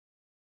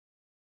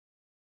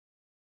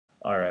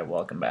Alright,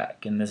 welcome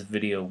back. In this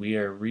video we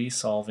are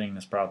resolving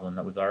this problem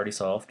that we've already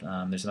solved.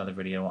 There's another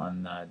video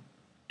on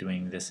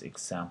doing this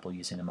example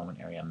using the moment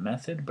area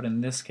method, but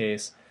in this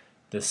case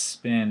the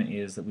spin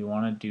is that we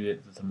want to do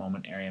it with the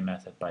moment area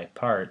method by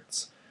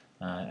parts,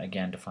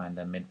 again to find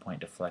the midpoint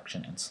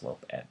deflection and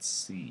slope at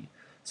C.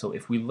 So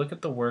if we look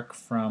at the work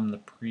from the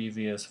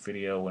previous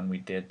video when we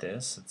did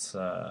this, it's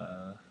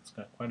got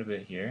quite a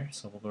bit here,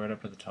 so we'll go right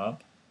up to the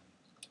top.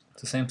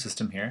 It's the same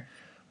system here.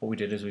 What we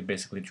did is we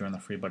basically drew on the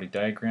free body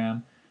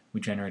diagram.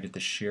 We generated the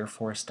shear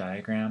force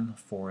diagram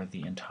for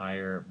the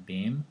entire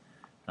beam.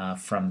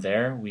 From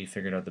there, we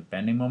figured out the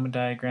bending moment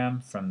diagram.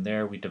 From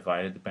there, we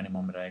divided the bending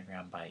moment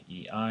diagram by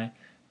EI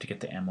to get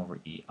the M over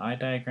EI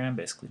diagram,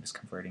 basically just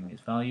converting these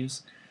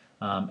values.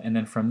 And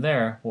then from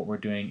there, what we're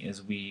doing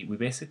is we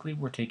basically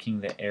were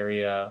taking the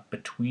area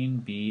between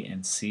B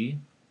and C.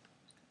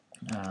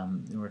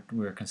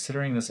 We're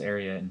considering this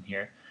area in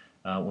here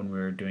when we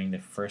were doing the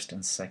first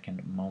and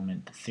second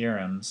moment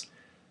theorems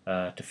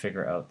to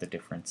figure out the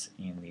difference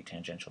in the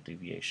tangential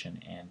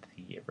deviation and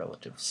the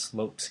relative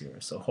slopes here.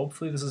 So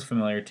hopefully this is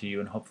familiar to you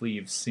and hopefully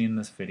you've seen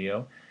this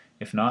video.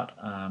 If not,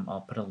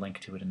 I'll put a link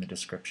to it in the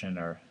description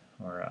or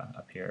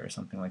up here or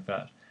something like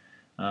that.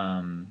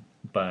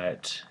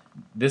 But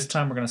this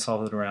time we're going to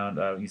solve it around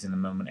using the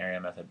moment area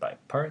method by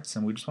parts,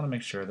 and we just want to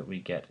make sure that we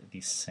get the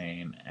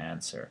same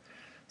answer.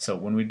 So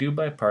when we do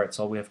by parts,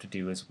 all we have to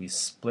do is we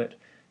split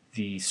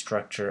the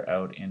structure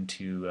out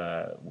into,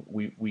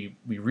 we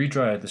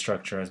redraw the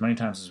structure as many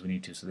times as we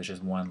need to, so there's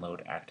just one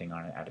load acting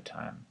on it at a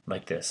time,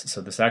 like this. So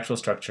this actual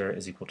structure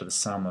is equal to the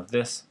sum of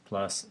this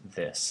plus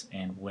this,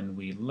 and when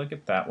we look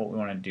at that, what we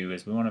want to do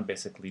is we want to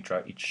basically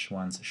draw each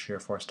one's shear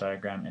force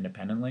diagram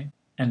independently,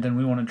 and then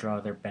we want to draw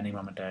their bending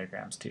moment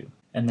diagrams too.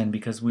 And then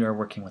because we are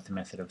working with the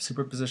method of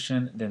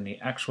superposition, then the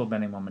actual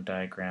bending moment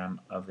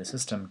diagram of the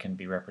system can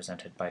be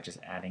represented by just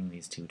adding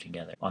these two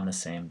together on the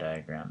same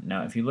diagram.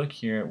 Now if you look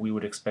here, we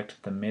would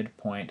expect the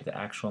midpoint, the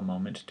actual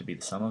moment, to be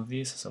the sum of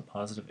these, so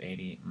positive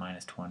 80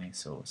 minus 20,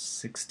 so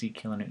 60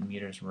 kilonewton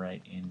meters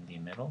right in the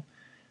middle.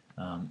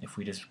 If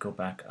we just go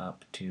back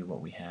up to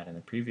what we had in the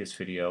previous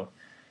video,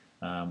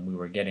 we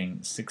were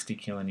getting 60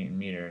 kilonewton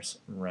meters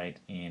right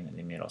in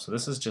the middle. So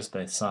this is just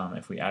the sum.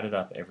 If we added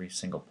up every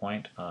single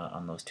point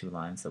on those two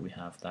lines that we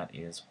have, that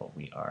is what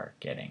we are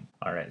getting.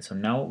 Alright, so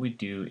now what we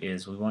do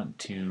is we want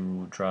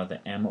to draw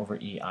the M over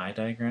EI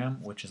diagram,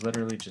 which is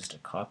literally just a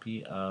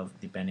copy of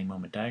the bending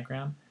moment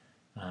diagram.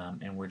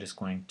 And we're just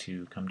going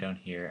to come down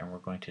here and we're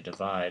going to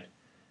divide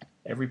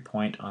every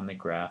point on the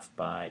graph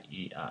by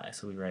EI.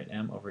 So we write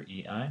M over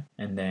EI,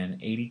 and then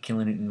 80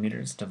 kilonewton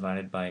meters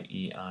divided by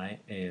EI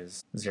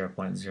is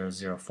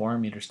 0.004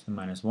 meters to the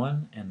minus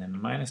 1, and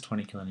then minus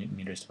 20 kilonewton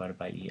meters divided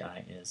by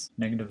EI is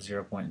negative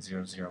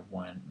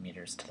 0.001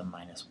 meters to the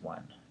minus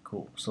 1.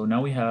 Cool. So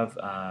now we have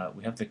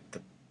the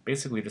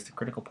basically just the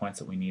critical points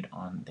that we need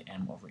on the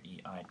M over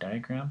EI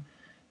diagram.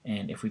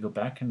 And if we go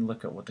back and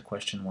look at what the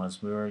question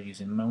was, we were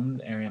using the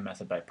moment area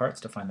method by parts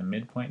to find the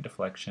midpoint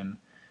deflection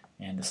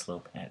and the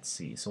slope at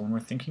C. So when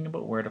we're thinking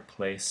about where to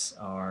place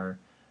our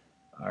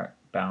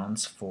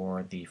bounds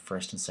for the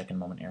first and second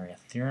moment area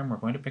theorem, we're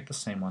going to pick the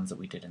same ones that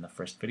we did in the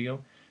first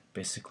video.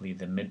 Basically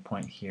the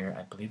midpoint here,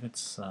 I believe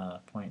it's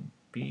point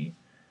B,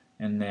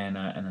 and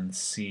then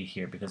C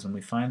here, because when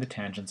we find the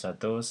tangents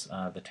at those,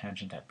 the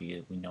tangent at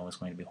B we know is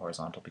going to be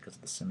horizontal because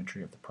of the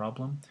symmetry of the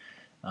problem.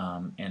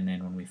 And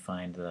then when we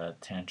find the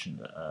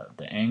tangent,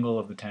 the angle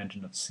of the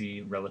tangent of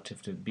C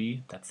relative to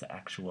B, that's the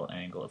actual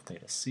angle of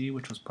theta C,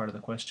 which was part of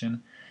the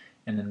question.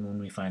 And then when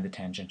we find the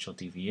tangential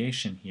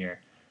deviation here,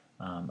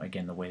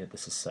 again, the way that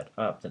this is set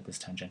up, that this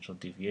tangential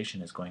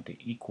deviation is going to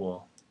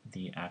equal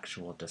the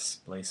actual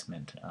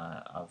displacement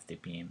of the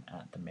beam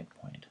at the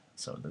midpoint.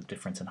 So the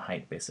difference in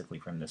height basically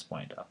from this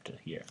point up to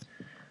here.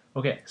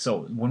 Okay,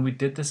 so when we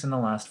did this in the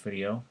last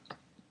video,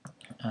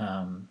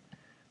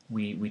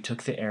 we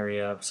took the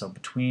area, so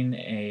between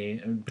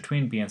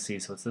B and C,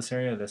 so it's this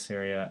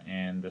area,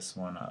 and this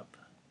one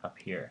up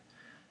here.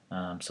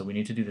 So we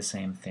need to do the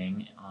same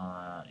thing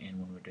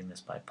when we're doing this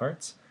by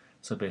parts.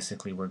 So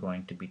basically we're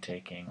going to be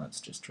taking,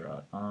 let's just draw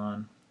it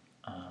on,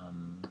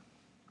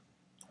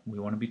 we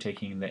want to be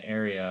taking the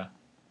area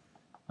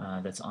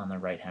that's on the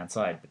right hand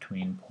side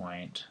between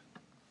point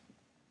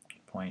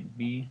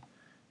B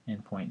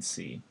and point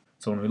C.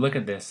 So when we look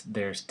at this,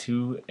 there's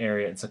two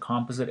areas, it's a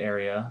composite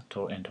area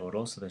in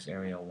total, so there's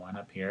area 1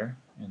 up here,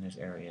 and there's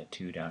area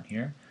 2 down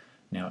here.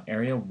 Now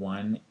area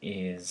 1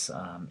 is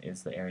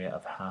the area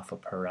of half a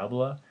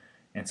parabola,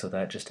 and so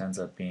that just ends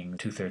up being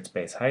 2/3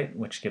 base height,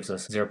 which gives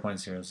us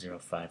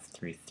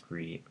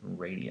 0.00533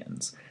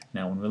 radians.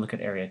 Now when we look at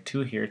area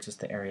 2 here, it's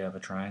just the area of a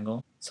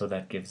triangle, so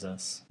that gives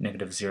us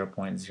negative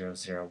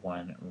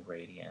 0.001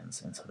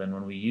 radians. And so then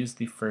when we use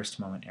the first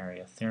moment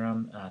area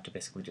theorem to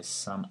basically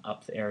just sum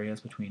up the areas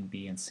between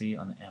B and C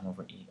on the M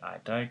over EI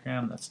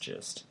diagram, that's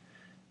just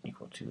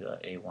equal to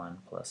A1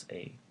 plus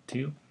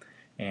A2.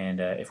 And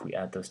if we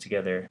add those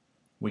together,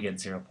 we get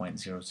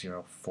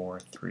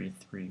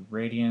 0.00433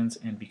 radians,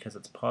 and because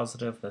it's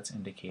positive, that's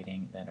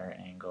indicating that our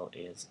angle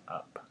is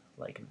up,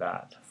 like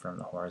that from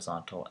the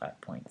horizontal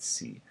at point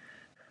C.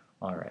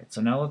 Alright,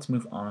 so now let's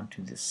move on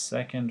to the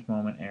second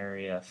moment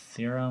area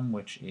theorem,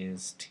 which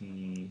is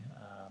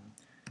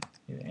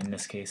in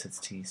this case it's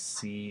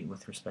Tc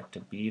with respect to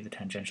B. The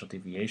tangential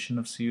deviation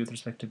of C with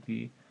respect to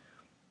B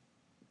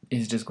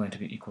is just going to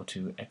be equal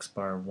to x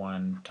bar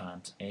 1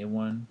 times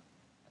A1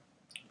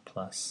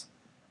 plus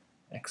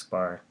x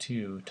bar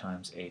 2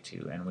 times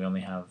A2, and we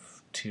only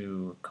have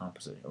two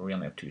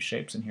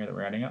shapes in here that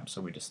we're adding up,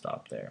 so we just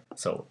stop there.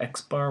 So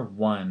x bar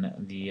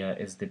 1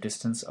 is the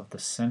distance of the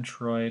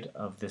centroid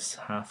of this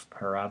half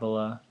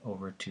parabola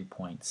over to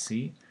point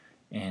C,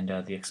 and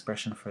the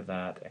expression for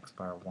that x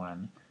bar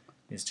 1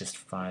 is just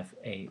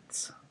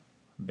 5/8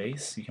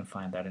 base. You can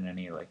find that in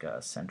any like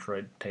a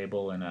centroid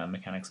table in a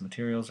mechanics and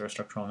materials or a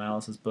structural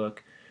analysis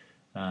book.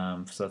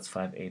 So that's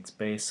 5/8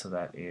 base, so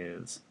that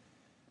is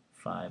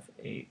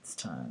 5/8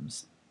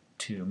 times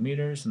 2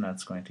 meters, and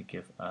that's going to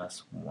give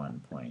us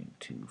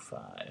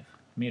 1.25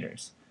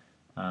 meters.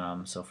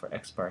 So for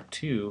x bar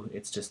 2,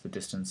 it's just the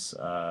distance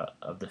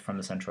from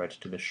the centroid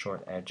to the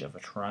short edge of a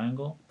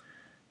triangle,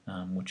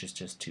 which is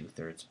just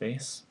 2/3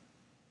 base.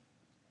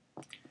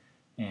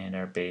 And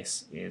our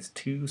base is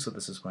 2, so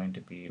this is going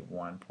to be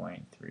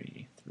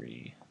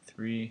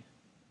 1.333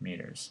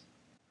 meters.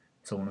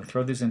 So when we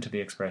throw these into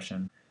the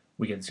expression,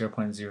 we get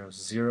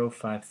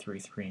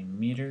 0.00533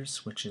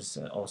 meters, which is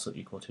also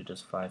equal to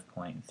just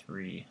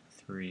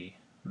 5.33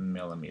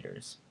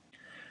 millimeters.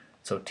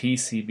 So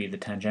TCB, the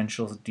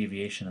tangential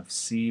deviation of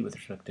C with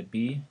respect to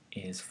B,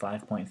 is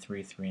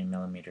 5.33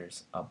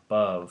 millimeters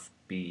above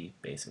B,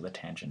 basically the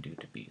tangent due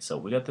to B. So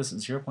we got this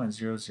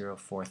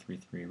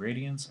 0.00433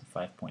 radians,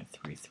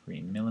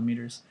 5.33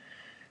 millimeters.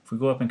 If we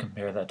go up and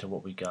compare that to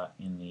what we got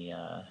in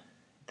the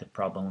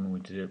problem when we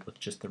did it with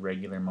just the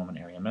regular moment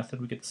area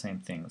method, we get the same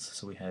things.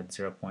 So we had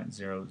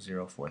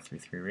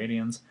 0.00433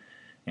 radians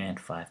and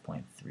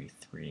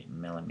 5.33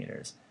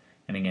 millimeters.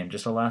 And again,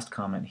 just a last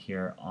comment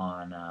here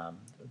on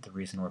the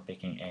reason we're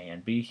picking A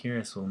and B here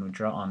is so when we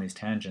draw on these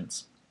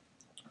tangents,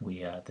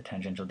 the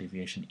tangential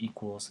deviation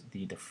equals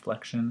the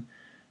deflection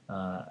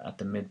at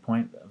the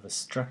midpoint of a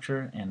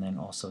structure, and then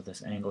also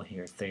this angle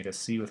here, theta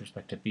C with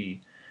respect to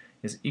B,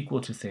 is equal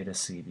to theta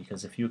C,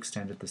 because if you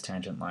extended this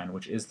tangent line,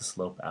 which is the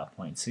slope at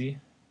point C,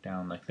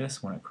 down like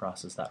this, when it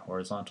crosses that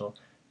horizontal,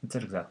 it's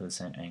at exactly the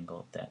same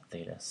angle that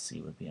theta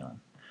C would be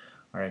on.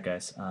 Alright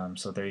guys,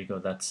 so there you go.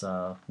 That's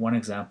one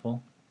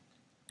example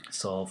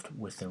solved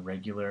with the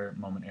regular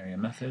moment area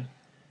method,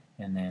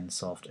 and then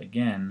solved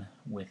again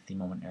with the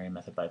moment area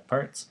method by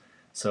parts.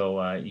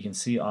 So you can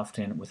see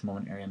often with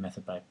moment area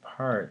method by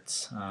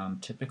parts,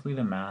 typically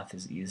the math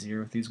is easier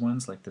with these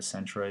ones, like the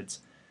centroids,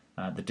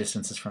 the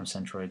distances from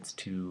centroids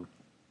to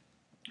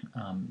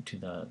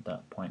the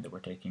point that we're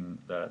taking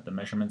the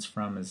measurements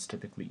from is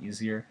typically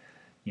easier,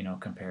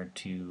 compared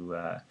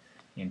to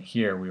in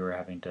here we were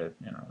having to,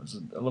 it was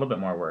a little bit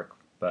more work,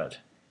 but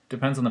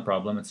depends on the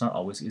problem. It's not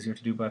always easier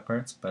to do by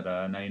parts, but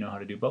now you know how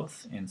to do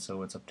both, and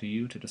so it's up to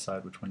you to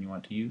decide which one you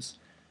want to use.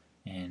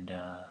 And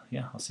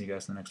yeah, I'll see you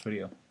guys in the next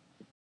video.